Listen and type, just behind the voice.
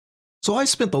So I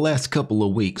spent the last couple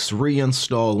of weeks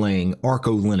reinstalling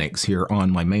ArcoLinux here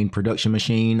on my main production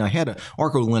machine. I had a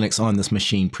ArcoLinux on this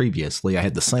machine previously. I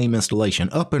had the same installation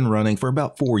up and running for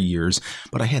about 4 years,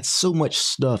 but I had so much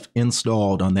stuff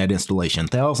installed on that installation.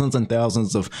 Thousands and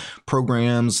thousands of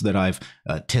programs that I've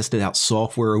tested out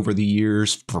software over the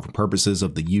years for purposes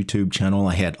of the YouTube channel.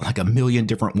 I had like a million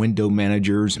different window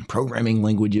managers and programming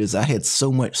languages. I had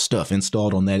so much stuff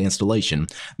installed on that installation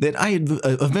that I had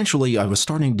eventually I was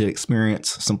starting to experience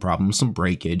some problems, some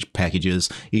breakage. Packages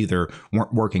either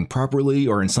weren't working properly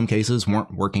or in some cases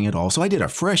weren't working at all. So I did a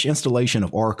fresh installation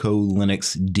of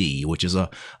ArcoLinux D, which is a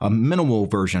minimal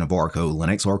version of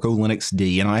ArcoLinux, ArcoLinux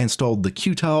D, and I installed the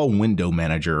Qtile window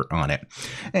manager on it.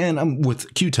 And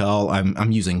with Qtile,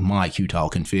 I'm using my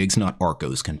Qtile configs, not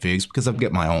Arco's configs, because I've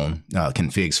got my own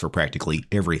configs for practically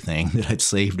everything that I've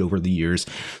saved over the years.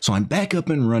 So I'm back up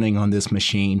and running on this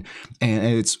machine, and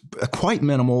it's quite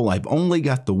minimal. I've only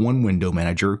got the one window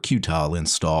manager, Qtile,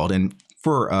 installed, and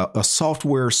for a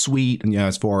software suite,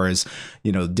 as far as,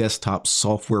 desktop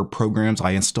software programs,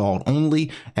 I installed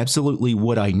only absolutely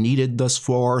what I needed thus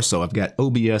far. So I've got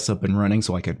OBS up and running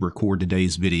so I could record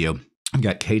today's video. I've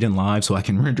got Kdenlive so I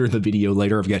can render the video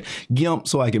later. I've got GIMP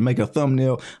so I can make a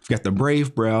thumbnail. I've got the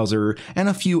Brave browser and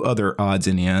a few other odds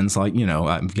and ends like,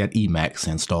 I've got Emacs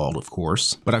installed, of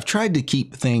course. But I've tried to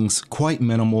keep things quite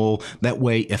minimal. That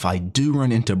way, if I do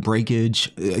run into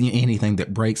breakage, anything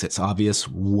that breaks, it's obvious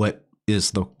what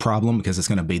is the problem, because it's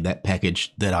going to be that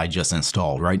package that I just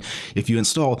installed, right? If you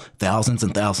install thousands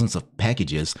and thousands of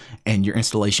packages and your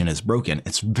installation is broken,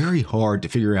 it's very hard to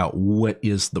figure out what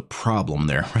is the problem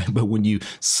there, right? But when you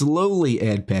slowly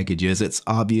add packages, it's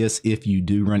obvious if you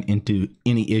do run into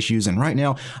any issues. And right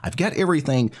now, I've got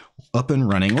everything up and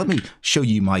running. Let me show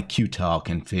you my Qtile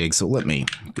config. So let me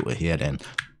go ahead and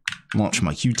launch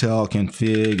my Qtile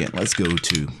config, and let's go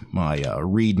to my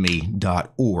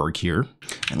readme.org here,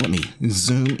 and let me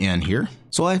zoom in here.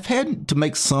 So I've had to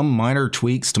make some minor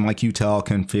tweaks to my Qtile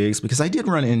configs because I did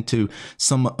run into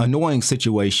some annoying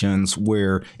situations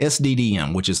where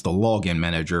SDDM, which is the login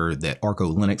manager that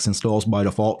ArcoLinux installs by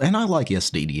default, and I like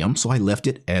SDDM, so I left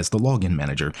it as the login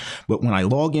manager. But when I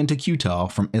log into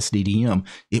Qtile from SDDM,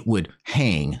 it would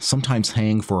hang, sometimes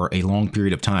hang for a long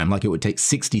period of time, like it would take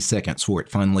 60 seconds for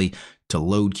it finally to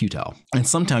load Qtile. And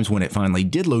sometimes when it finally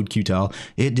did load Qtile,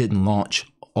 it didn't launch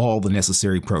all the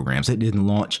necessary programs. It didn't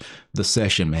launch the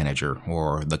session manager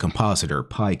or the compositor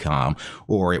PyCom,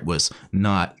 or it was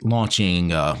not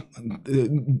launching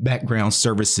background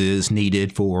services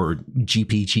needed for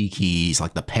GPG keys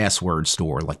like the password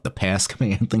store, like the pass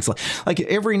command, things like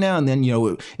every now and then,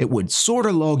 it would sort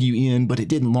of log you in, but it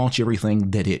didn't launch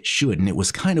everything that it should. And it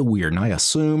was kind of weird. And I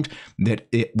assumed that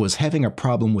it was having a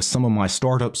problem with some of my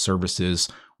startup services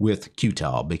with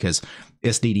Qtile, because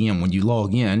SDDM, when you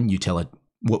log in, you tell it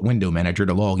what window manager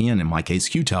to log in my case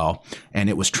Qtile, and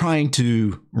it was trying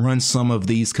to run some of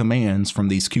these commands from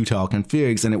these Qtile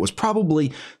configs, and it was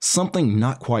probably something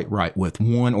not quite right with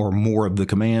one or more of the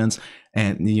commands,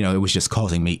 and it was just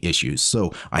causing me issues.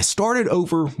 So I started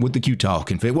over with the Qtile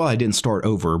config. Well, I didn't start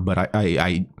over, but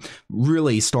I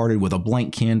really started with a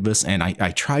blank canvas, and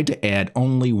I tried to add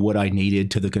only what I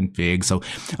needed to the config. So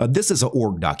this is an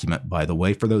org document, by the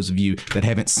way, for those of you that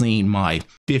haven't seen my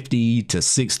 50 to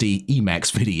 60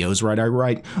 Emacs videos, right? I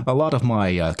write a lot of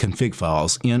my config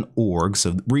files in org.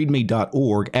 So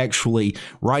readme.org actually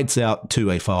writes out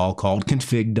to a file called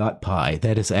config.py.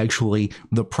 That is actually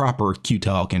the proper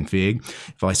Qtile config.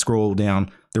 If I scroll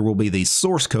down, there will be these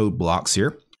source code blocks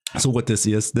here. So what this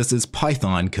is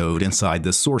Python code inside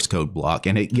this source code block,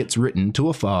 and it gets written to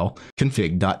a file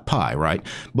config.py, right?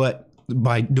 But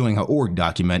by doing an org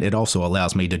document, it also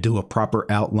allows me to do a proper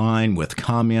outline with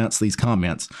comments. These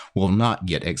comments will not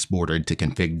get exported to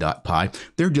config.py.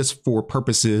 They're just for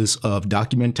purposes of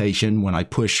documentation when I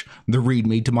push the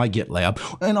README to my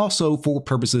GitLab, and also for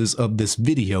purposes of this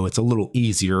video. It's a little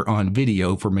easier on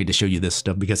video for me to show you this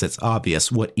stuff because it's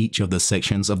obvious what each of the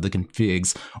sections of the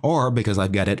configs are, because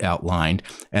I've got it outlined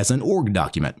as an org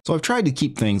document. So I've tried to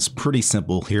keep things pretty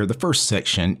simple here. The first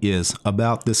section is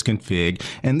about this config,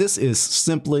 and this is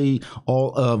simply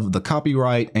all of the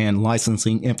copyright and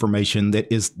licensing information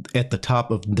that is at the top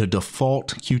of the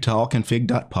default Qtile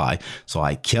config.py. So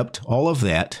I kept all of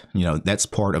that. That's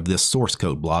part of this source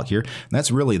code block here.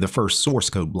 That's really the first source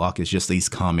code block, is just these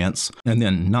comments. And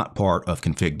then not part of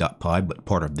config.py, but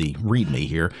part of the README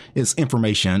here is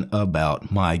information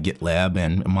about my GitLab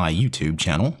and my YouTube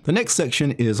channel. The next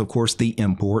section is, of course, the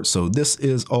import. So this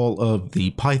is all of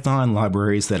the Python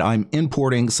libraries that I'm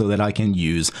importing so that I can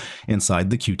use inside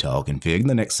the Qtile config.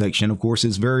 The next section, of course,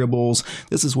 is variables.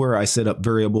 This is where I set up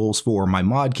variables for my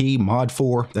mod key, mod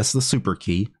 4. That's the super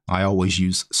key. I always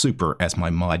use super as my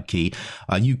mod key.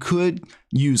 You could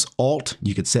use alt.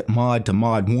 You could set mod to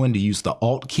mod 1 to use the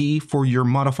alt key for your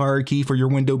modifier key for your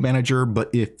window manager. But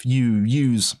if you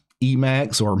use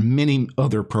Emacs or many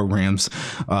other programs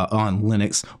on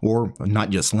Linux, or not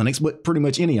just Linux, but pretty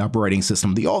much any operating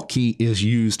system, the alt key is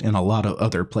used in a lot of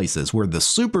other places where the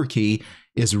super key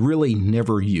is really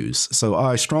never used. So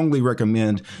I strongly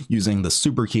recommend using the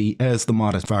super key as the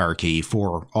modifier key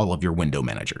for all of your window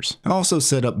managers. I also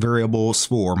set up variables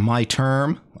for my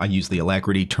term. I use the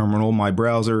Alacrity terminal. My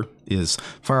browser is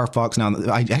Firefox.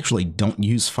 Now, I actually don't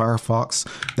use Firefox.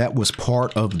 That was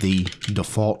part of the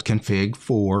default config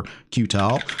for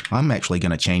Qtile. I'm actually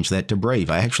going to change that to Brave.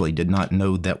 I actually did not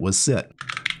know that was set.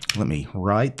 Let me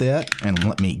write that, and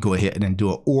let me go ahead and do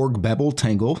a org babel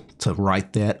tangle to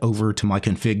write that over to my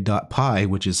config.py,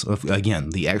 which is, again,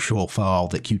 the actual file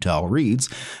that Qtile reads.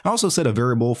 I also set a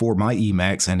variable for my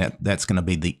Emacs, and that's going to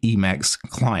be the Emacs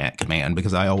client command,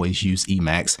 because I always use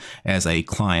Emacs as a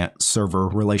client-server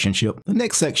relationship. The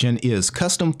next section is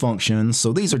custom functions.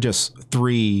 So these are just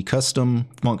 3 custom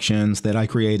functions that I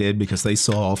created because they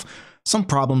solve some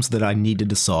problems that I needed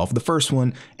to solve. The first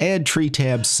one, add tree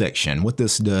tab section. What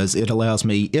this does, it allows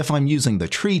me, if I'm using the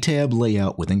tree tab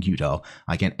layout within Qtile,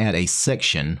 I can add a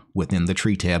section within the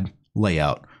tree tab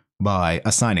layout by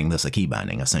assigning this a key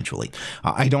binding, essentially.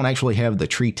 I don't actually have the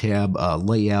tree tab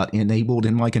layout enabled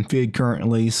in my config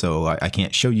currently, so I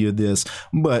can't show you this.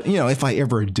 But, you know, if I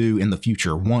ever do in the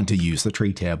future want to use the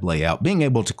tree tab layout, being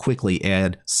able to quickly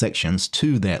add sections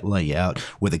to that layout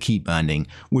with a key binding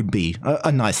would be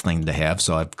a nice thing to have.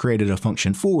 So I've created a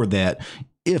function for that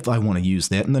if I want to use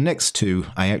that. And the next 2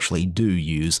 I actually do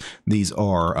use. These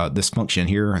are this function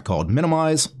here called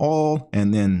minimize all,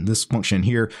 and then this function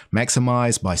here,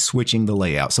 maximize, by switching the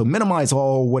layout. So minimize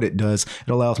all, what it does,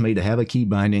 it allows me to have a key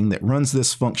binding that runs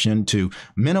this function to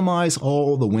minimize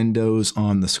all the windows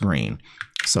on the screen.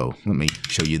 So let me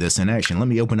show you this in action. Let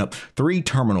me open up 3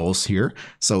 terminals here.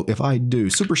 So if I do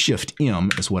Super Shift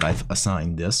M is what I've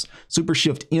assigned this. Super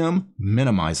Shift M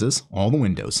minimizes all the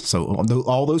windows. So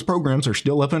all those programs are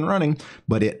still up and running,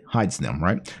 but it hides them,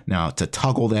 right? Now to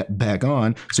toggle that back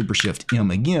on, Super Shift M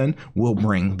again will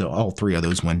bring all 3 of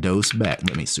those windows back.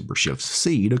 Let me Super Shift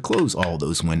C to close all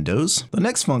those windows. The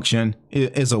next function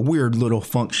is a weird little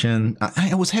function.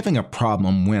 I was having a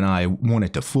problem when I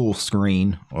wanted to full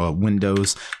screen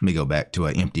Windows. Let me go back to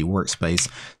an empty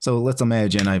workspace. So let's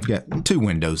imagine I've got 2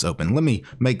 windows open. Let me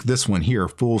make this one here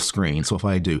full screen. So if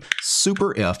I do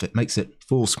Super F, it makes it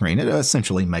full screen. It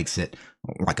essentially makes it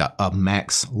like a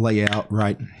max layout,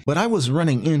 right? But I was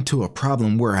running into a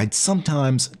problem where I'd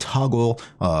sometimes toggle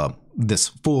this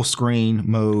full screen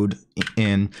mode,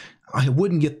 and I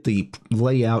wouldn't get the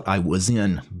layout I was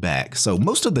in back. So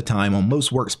most of the time on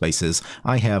most workspaces,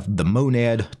 I have the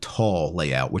monad tall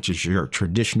layout, which is your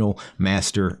traditional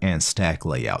master and stack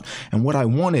layout. And what I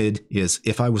wanted is,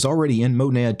 if I was already in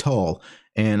monad tall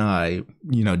and I,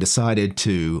 decided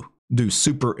to do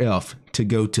Super F to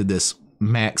go to this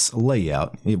max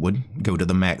layout, it would go to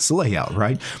the max layout,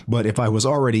 right? But if I was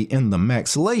already in the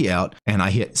max layout and I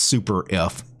hit Super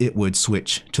F, it would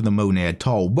switch to the monad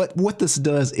tall. But what this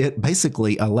does, it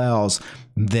basically allows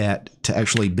that to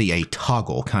actually be a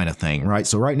toggle kind of thing, right?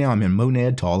 So right now I'm in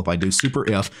monad tall. If I do Super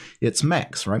F, it's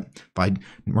max, right?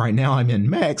 Right now I'm in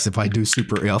max. If I do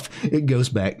Super F, it goes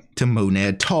back to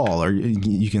monad tall. Or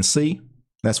you can see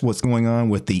that's what's going on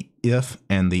with the if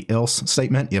and the else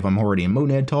statement. If I'm already in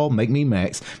monad tall, make me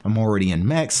max. If I'm already in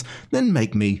max, then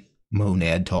make me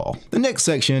monad tall. The next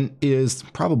section is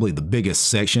probably the biggest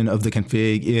section of the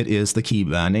config. It is the key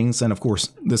bindings. And of course,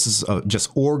 this is just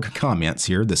org comments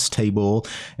here, this table.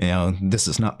 This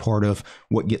is not part of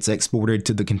what gets exported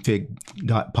to the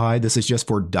config.py. This is just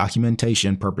for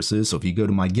documentation purposes. So if you go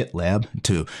to my GitLab,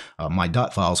 to my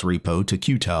 .files repo, to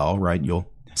Qtile, right, you'll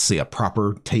see a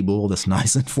proper table that's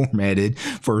nice and formatted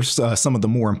for some of the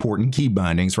more important key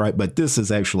bindings, right? But this is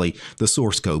actually the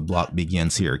source code block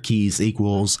begins here. Keys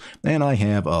equals, and I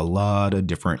have a lot of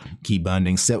different key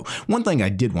bindings. So one thing I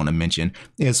did want to mention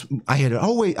is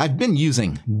I've been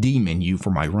using dmenu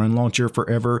for my run launcher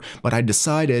forever, but I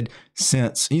decided,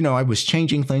 since, I was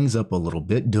changing things up a little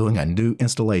bit, doing a new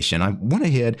installation, I went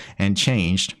ahead and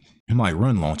changed my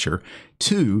run launcher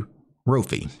to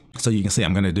Rofi. So you can see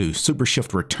I'm going to do super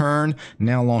shift return,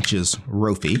 now launches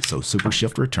Rofi. So super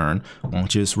shift return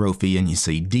launches Rofi, and you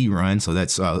see drun. So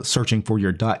that's searching for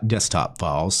your .desktop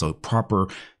files. So proper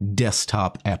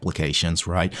desktop applications,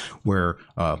 right? Where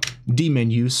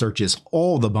dmenu searches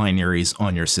all the binaries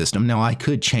on your system. Now I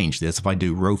could change this if I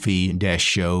do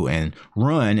Rofi-show and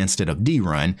run instead of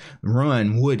drun.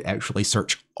 Run would actually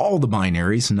search all the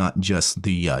binaries, not just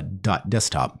the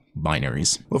 .desktop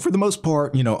binaries. Well, for the most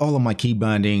part, all of my key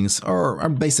bindings are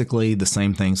basically the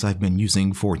same things I've been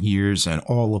using for years, and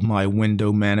all of my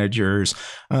window managers.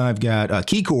 I've got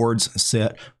key chords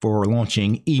set for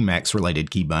launching Emacs related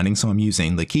key bindings. So I'm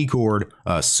using the key chord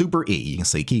super E. You can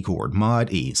see key chord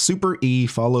mod E, super E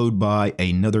followed by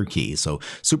another key. So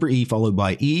super E followed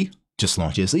by E just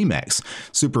launches Emacs.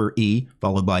 Super E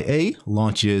followed by A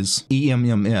launches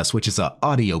EMMS, which is an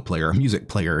audio player, music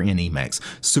player in Emacs.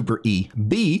 Super E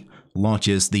B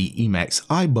launches the Emacs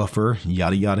iBuffer,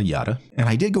 yada, yada, yada. And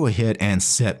I did go ahead and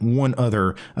set one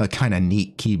other kind of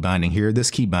neat key binding here.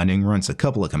 This key binding runs a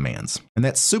couple of commands, and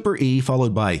that's super E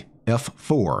followed by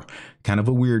F4. Kind of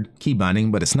a weird key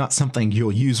binding, but it's not something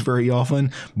you'll use very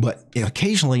often. But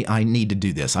occasionally I need to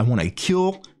do this. I want to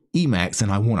kill Emacs and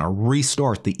I want to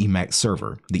restart the Emacs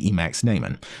server, the Emacs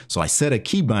daemon. So I set a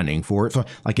key binding for it.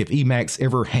 Like if Emacs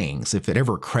ever hangs, if it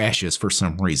ever crashes for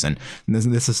some reason,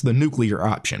 this is the nuclear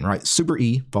option, right? Super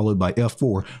E followed by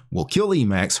F4 will kill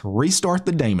Emacs, restart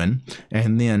the daemon,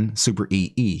 and then super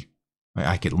E.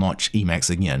 I could launch Emacs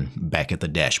again back at the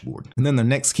dashboard. And then the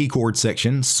next key chord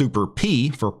section, super P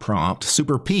for prompt,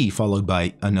 super P followed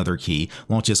by another key,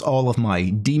 launches all of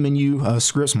my dmenu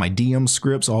scripts, my DM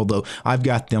scripts, although I've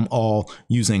got them all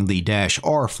using the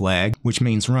 -R flag, which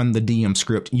means run the DM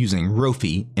script using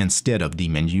Rofi instead of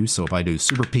dmenu. So if I do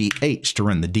super P H to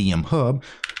run the DM hub,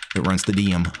 it runs the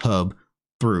DM hub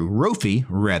through Rofi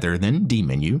rather than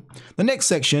dmenu. The next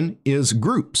section is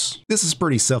groups. This is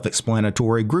pretty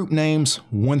self-explanatory. Group names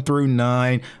 1 through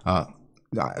 9.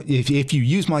 If you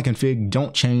use my config,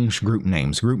 don't change group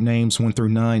names. Group names 1 through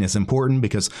 9 is important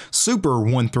because super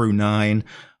 1 through 9,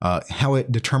 how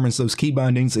it determines those key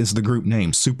bindings is the group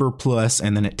name, super plus,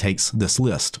 and then it takes this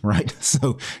list, right?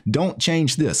 So don't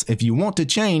change this. If you want to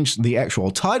change the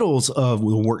actual titles of the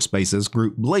workspaces,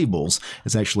 group labels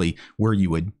is actually where you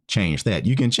would change that.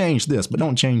 You can change this, but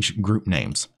don't change group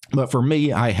names. But for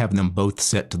me, I have them both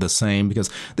set to the same because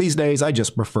these days I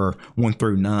just prefer 1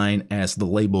 through 9 as the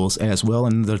labels as well.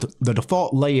 And the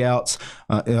default layouts,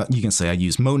 you can say I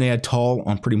use monad tall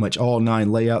on pretty much all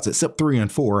 9 layouts except 3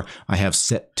 and 4 I have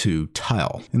set to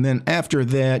tile. And then after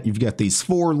that, you've got these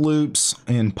for loops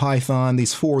in Python.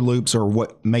 These for loops are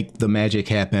what make the magic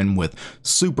happen with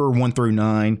super 1 through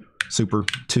 9. Super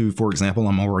 2, for example,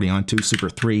 I'm already on 2. Super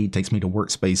 3 takes me to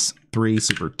workspace 3.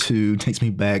 Super 2 takes me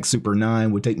back. Super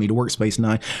 9 would take me to workspace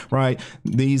 9, right?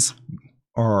 These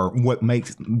are what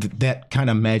makes that kind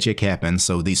of magic happen.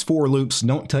 So these for loops,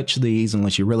 don't touch these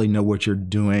unless you really know what you're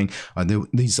doing.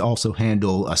 These also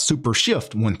handle a super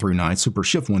shift 1 through 9. Super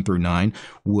shift 1 through 9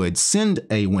 would send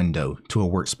a window to a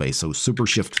workspace. So super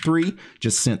shift 3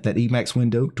 just sent that Emacs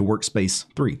window to workspace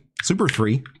 3. Super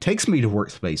 3 takes me to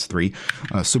workspace 3.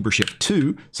 Super shift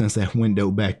 2 sends that window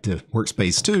back to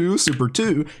workspace 2. Super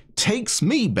 2 takes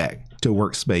me back to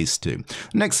workspace 2.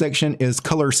 Next section is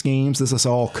color schemes. This is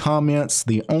all comments.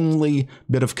 The only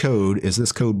bit of code is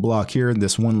this code block here,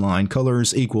 this one line,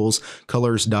 colors equals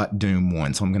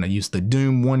colors.doom1. So I'm going to use the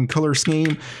doom1 color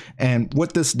scheme. And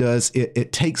what this does,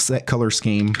 it takes that color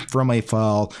scheme from a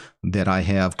file that I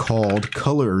have called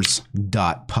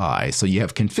colors.py. So you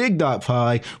have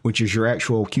config.py, which is your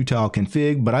actual Qtile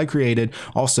config, but I created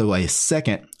also a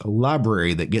second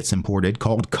library that gets imported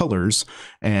called colors,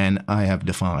 and I have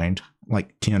defined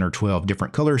like 10 or 12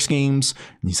 different color schemes.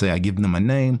 And you say I give them a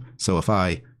name. So if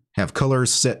I have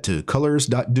colors set to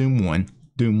colors.doom1,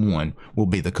 Doom1 will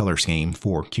be the color scheme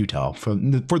for Qtile for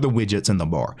the widgets in the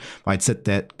bar. If I'd set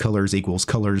that colors equals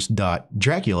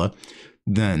colors.dracula,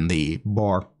 then the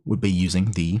bar would be using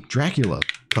the Dracula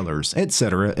colors,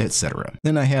 etc., etc.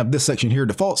 Then I have this section here,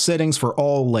 default settings for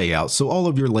all layouts. So all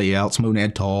of your layouts,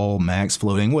 monad tall, max,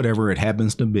 floating, whatever it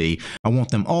happens to be, I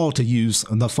want them all to use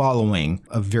the following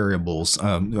variables.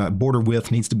 Border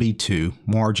width needs to be 2,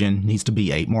 margin needs to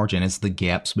be 8. Margin is the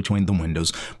gaps between the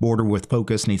windows. Border with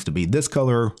focus needs to be this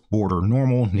color. Border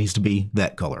normal needs to be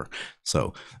that color.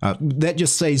 So that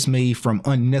just saves me from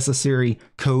unnecessary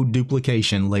code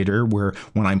duplication later, where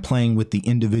when I'm playing with the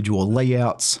individual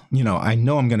layouts, I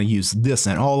know I'm going to use this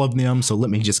in all of them, so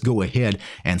let me just go ahead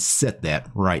and set that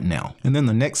right now. And then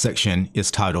the next section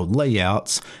is titled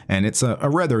Layouts, and it's a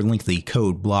rather lengthy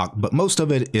code block, but most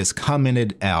of it is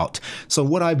commented out. So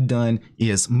what I've done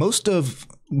is most of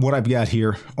what I've got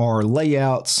here are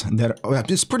layouts that are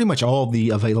just pretty much all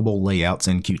the available layouts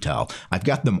in Qtile. I've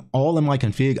got them all in my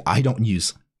config. I don't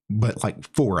use but like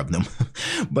 4 of them,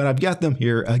 but I've got them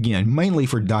here again, mainly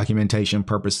for documentation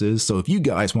purposes. So if you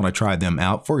guys want to try them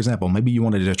out, for example, maybe you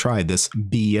wanted to try this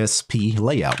BSP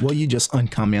layout. Well, you just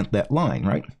uncomment that line,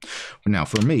 right? Now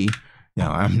for me,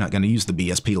 I'm not going to use the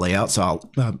BSP layout, so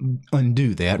I'll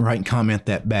undo that, right, and comment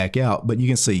that back out. But you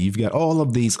can see you've got all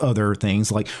of these other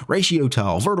things like ratio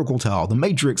tile, vertical tile, the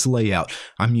matrix layout.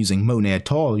 I'm using monad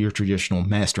tile, your traditional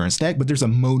master and stack, but there's a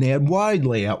monad wide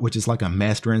layout, which is like a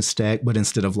master and stack, but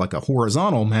instead of like a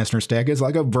horizontal master and stack, it's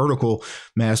like a vertical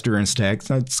master and stack.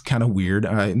 So it's kind of weird.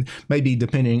 Maybe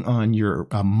depending on your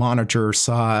monitor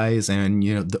size and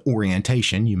the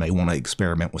orientation, you may want to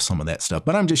experiment with some of that stuff.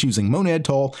 But I'm just using monad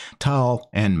tile,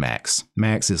 and max.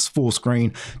 Max is full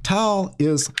screen. Tile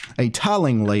is a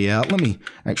tiling layout. Let me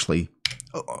actually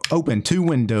open 2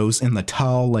 windows in the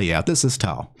tile layout. This is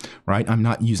tile, right? I'm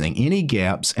not using any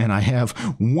gaps, and I have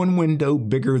 1 window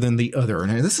bigger than the other.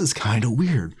 Now, this is kind of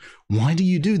weird. Why do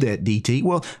you do that, DT?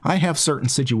 Well, I have certain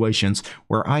situations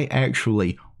where I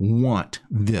actually want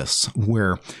this,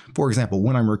 where, for example,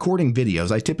 when I'm recording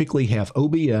videos, I typically have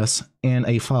OBS and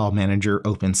a file manager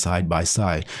open side by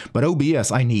side. But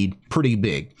OBS I need pretty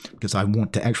big because I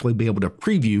want to actually be able to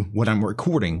preview what I'm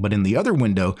recording. But in the other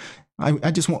window,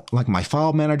 I just want like my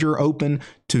file manager open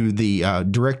to the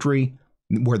directory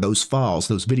where those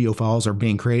video files are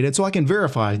being created, so I can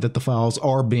verify that the files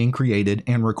are being created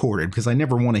and recorded, because I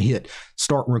never want to hit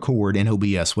start record in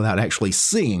OBS without actually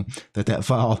seeing that that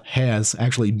file has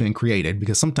actually been created,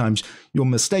 because sometimes you'll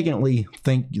mistakenly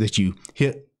think that you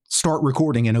hit start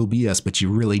recording in OBS, but you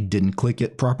really didn't click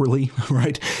it properly,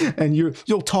 right? And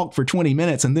you'll talk for 20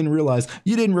 minutes and then realize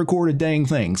you didn't record a dang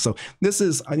thing. So this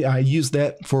is, I use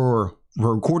that for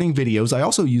recording videos. I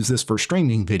also use this for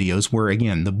streaming videos, where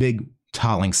again, the big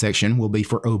tiling section will be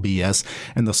for OBS,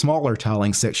 and the smaller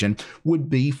tiling section would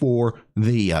be for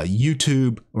the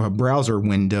YouTube browser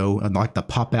window, like the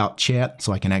pop-out chat,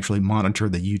 so I can actually monitor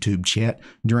the YouTube chat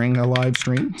during a live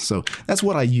stream. So that's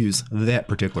what I use that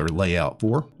particular layout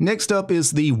for. Next up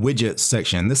is the widgets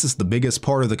section. This is the biggest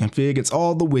part of the config. It's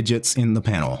all the widgets in the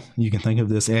panel. You can think of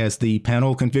this as the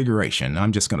panel configuration.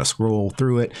 I'm just going to scroll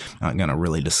through it. I'm not going to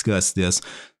really discuss this.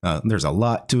 There's a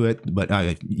lot to it, but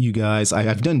you guys,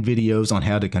 I've done videos on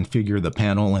how to configure the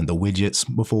panel and the widgets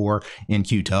before in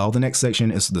Qtile. The next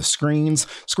section is the screens.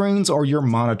 Screens are your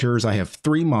monitors. I have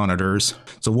 3 monitors.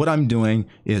 So what I'm doing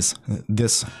is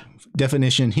this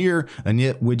definition here,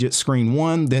 init widget screen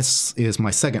 1. This is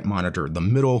my second monitor, the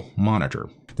middle monitor.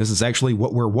 This is actually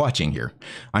what we're watching here.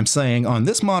 I'm saying on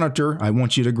this monitor, I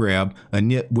want you to grab a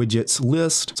init widgets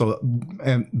list. So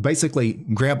basically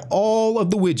grab all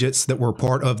of the widgets that were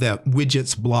part of that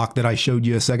widgets block that I showed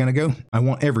you a second ago. I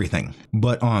want everything.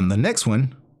 But on the next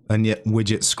one, init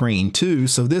widget screen 2.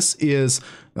 So this is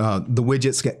the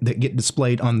widgets that get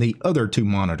displayed on the other 2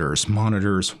 monitors,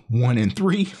 monitors 1 and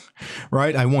 3,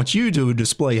 right? I want you to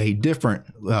display a different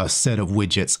set of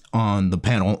widgets on the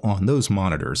panel on those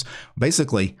monitors.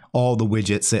 Basically, all the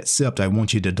widgets except I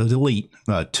want you to delete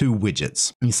 2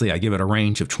 widgets. You see, I give it a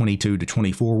range of 22 to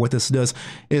 24. What this does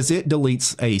is it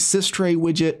deletes a sys-tray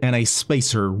widget and a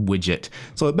spacer widget.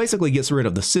 So it basically gets rid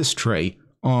of the sys-tray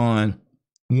on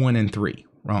 1 and 3.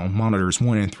 Monitors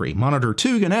 1 and 3. Monitor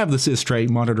 2 can have the sys tray.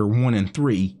 Monitor 1 and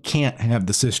 3 can't have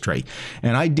the sys tray.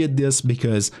 And I did this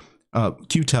because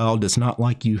Qtile does not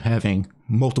like you having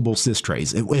multiple sys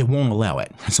trays. It won't allow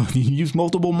it. So if you use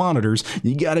multiple monitors,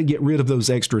 you got to get rid of those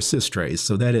extra sys trays.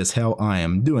 So that is how I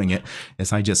am doing it,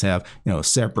 is I just have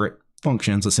separate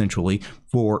functions essentially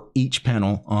for each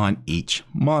panel on each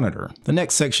monitor. The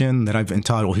next section that I've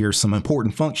entitled here, some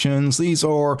important functions. These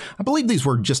are, I believe these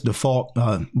were just default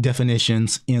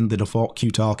definitions in the default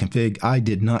Qtile config. I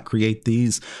did not create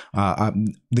these.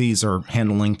 These are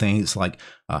handling things like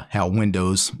how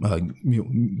windows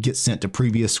get sent to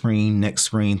previous screen, next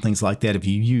screen, things like that, if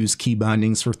you use key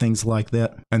bindings for things like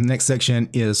that. And the next section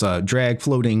is drag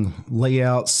floating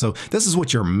layouts. So this is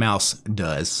what your mouse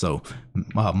does. So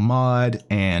mod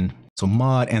and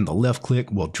the left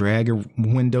click will drag a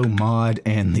window, mod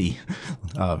and the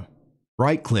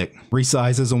right click,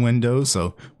 resizes a window.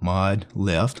 So mod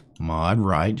left, mod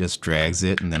right, just drags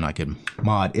it. And then I can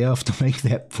mod F to make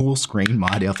that full screen,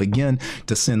 mod F again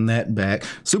to send that back.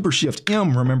 Super Shift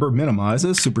M, remember,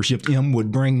 minimizes. Super Shift M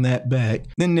would bring that back.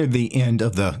 Then near the end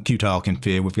of the Qtile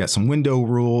config, we've got some window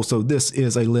rules. So this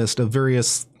is a list of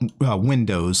various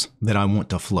windows that I want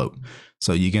to float.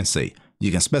 So you can see,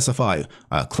 you can specify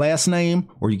a class name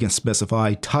or you can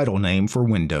specify title name for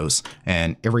windows.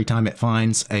 And every time it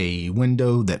finds a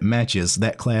window that matches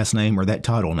that class name or that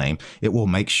title name, it will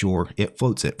make sure it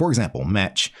floats it. For example,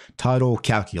 match title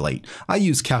calculate. I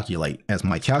use calculate as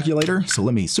my calculator. So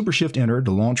let me Super Shift enter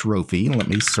to launch Rofi and let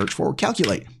me search for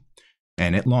calculate.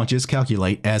 And it launches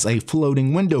calculate as a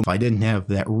floating window. If I didn't have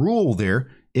that rule there,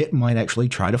 it might actually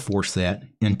try to force that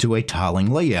into a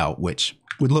tiling layout, which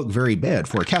would look very bad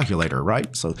for a calculator,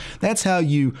 right? So that's how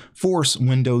you force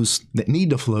windows that need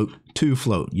to float.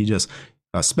 You just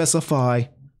specify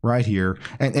right here.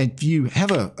 And if you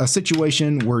have a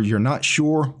situation where you're not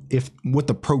sure if what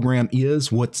the program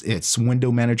is, what its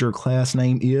window manager class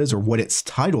name is, or what its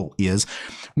title is,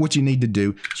 what you need to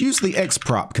do is use the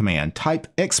xprop command. Type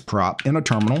xprop in a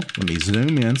terminal. Let me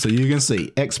zoom in so you can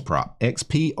see xprop,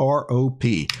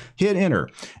 X-P-R-O-P. Hit enter,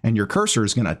 and your cursor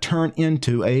is going to turn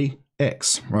into a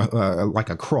X, like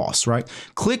a cross, right?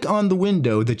 Click on the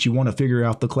window that you want to figure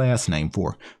out the class name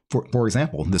for. For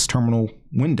example, this terminal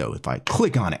window, if I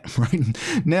click on it,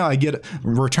 right? Now I get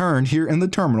returned here in the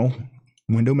terminal,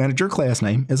 window manager class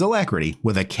name is Alacrity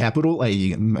with a capital A.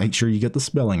 You can make sure you get the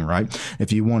spelling right.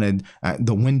 If you wanted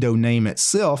the window name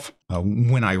itself,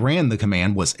 when I ran the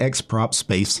command was xprop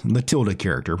space the tilde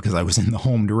character because I was in the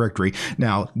home directory.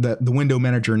 Now the window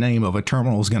manager name of a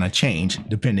terminal is going to change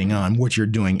depending on what you're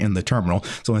doing in the terminal.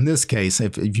 So in this case,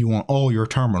 if you want all your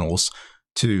terminals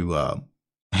to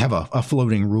have a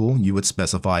floating rule, you would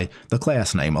specify the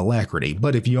class name Alacrity.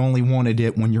 But if you only wanted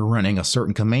it when you're running a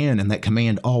certain command and that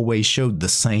command always showed the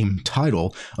same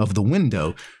title of the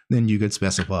window, then you could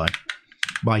specify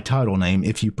by title name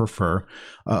if you prefer.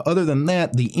 Other than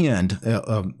that, the end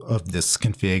of this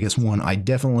config is one I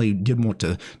definitely did want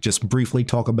to just briefly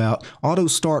talk about. Auto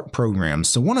start programs.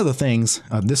 So one of the things,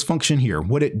 this function here,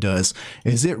 what it does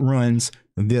is it runs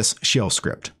this shell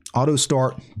script,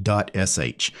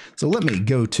 autostart.sh. So let me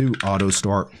go to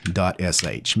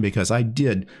autostart.sh because I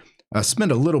did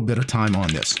spend a little bit of time on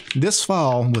this. This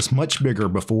file was much bigger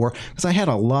before because I had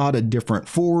a lot of different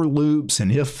for loops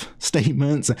and if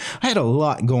statements. I had a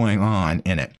lot going on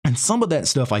in it. And some of that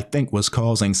stuff I think was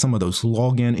causing some of those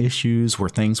login issues where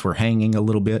things were hanging a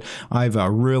little bit. I've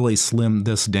really slimmed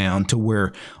this down to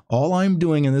where all I'm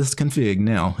doing in this config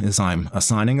now is I'm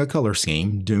assigning a color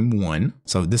scheme, Doom1.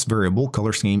 So this variable,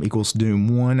 color scheme equals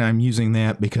Doom1. I'm using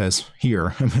that because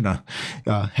here I'm going to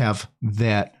have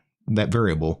that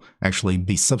variable actually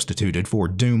be substituted for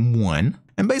Doom1.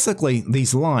 And basically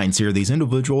these lines here, these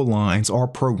individual lines are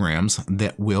programs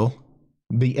that will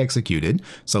be executed.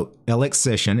 So LX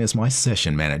session is my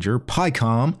session manager,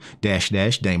 pycom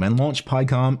 -- daemon, launch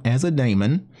pycom as a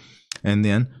daemon, and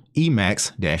then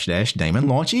Emacs -- daemon,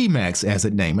 launch Emacs as a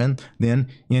daemon. Then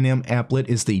nm applet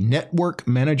is the network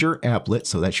manager applet,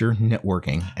 so that's your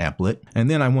networking applet. And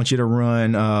then I want you to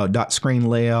run .screen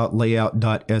layout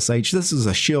layout.sh. This is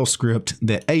a shell script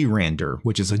that arender,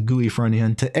 which is a GUI front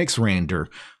end to xrender,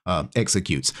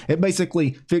 executes. It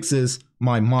basically fixes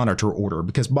my monitor order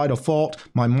because by default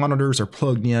my monitors are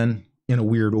plugged in a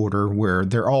weird order where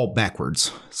they're all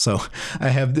backwards. So I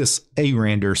have this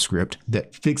arender script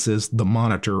that fixes the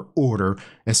monitor order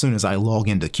as soon as I log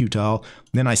into Qtile.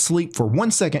 Then I sleep for 1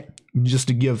 second just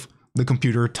to give the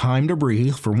computer time to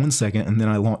breathe for 1 second, and then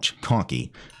I launch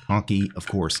Conky. Conky, of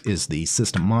course, is the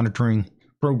system monitoring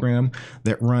program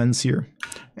that runs here.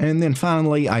 And then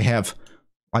finally, I have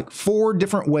like 4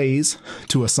 different ways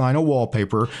to assign a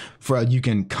wallpaper. You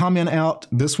can comment out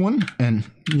this one and,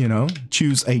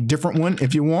 choose a different one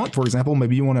if you want. For example,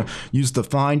 maybe you want to use the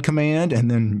find command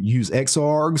and then use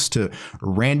xargs to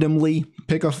randomly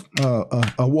pick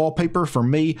a wallpaper. For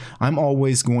me, I'm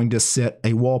always going to set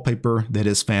a wallpaper that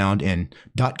is found in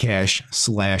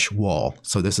 .cache/wall.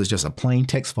 So this is just a plain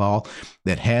text file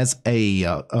that has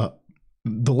the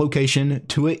location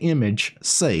to an image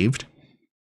saved.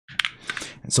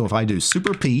 So if I do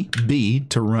super B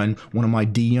to run one of my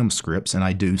DM scripts and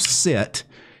I do set,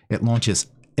 it launches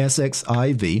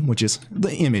SXIV, which is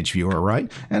the image viewer,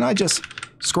 right? And I just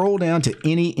scroll down to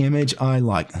any image I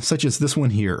like, such as this one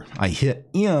here. I hit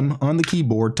M on the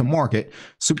keyboard to mark it,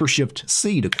 Super Shift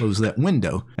C to close that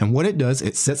window. And what it does,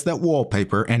 it sets that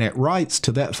wallpaper and it writes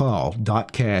to that file,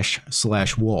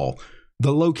 .cache/wall,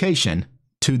 the location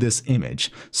to this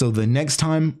image. So the next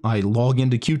time I log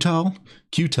into Qtile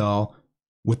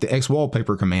with the X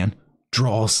wallpaper command,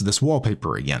 draws this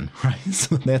wallpaper again, right?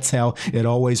 So that's how it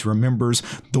always remembers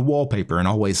the wallpaper and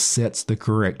always sets the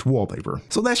correct wallpaper.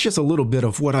 So that's just a little bit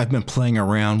of what I've been playing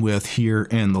around with here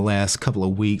in the last couple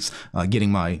of weeks, getting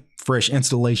my fresh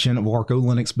installation of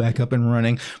ArcoLinux back up and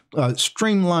running,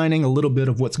 streamlining a little bit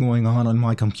of what's going on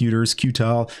my computers.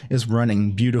 Qtile is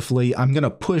running beautifully. I'm going to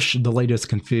push the latest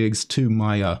configs to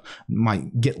my my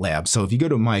GitLab. So if you go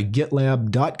to my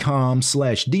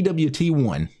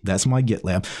gitlab.com/dwt1, that's my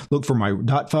GitLab. Look for my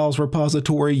 .files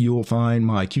repository. You will find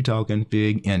my Qtile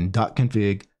config in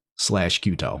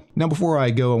 .config/Qtile. Now, before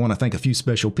I go, I want to thank a few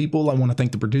special people. I want to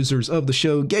thank the producers of the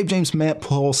show: Gabe, James, Matt,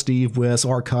 Paul, Steve, Wes,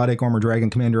 Arcotic, Armor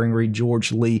Dragon, Commander Angry,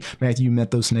 George, Lee, Matthew,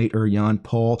 Methos, Nate, Jan,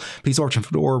 Paul, Peace Arch and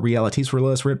Fedora, Realities for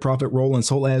Less, Red Prophet, Roland,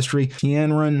 Soul Astry,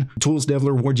 Tianrun, Tools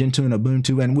Devler, Wargentune,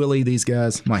 Ubuntu, and Willie. These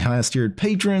guys, my highest tiered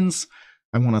patrons.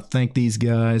 I want to thank these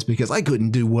guys because I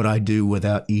couldn't do what I do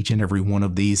without each and every one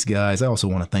of these guys. I also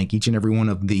want to thank each and every one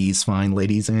of these fine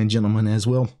ladies and gentlemen as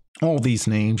well. All these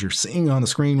names you're seeing on the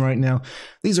screen right now,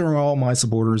 these are all my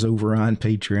supporters over on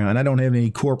Patreon. I don't have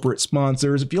any corporate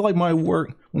sponsors. If you like my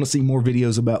work, want to see more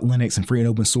videos about Linux and free and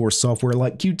open source software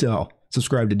like Qtile,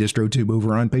 subscribe to DistroTube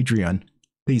over on Patreon.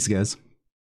 Peace, guys.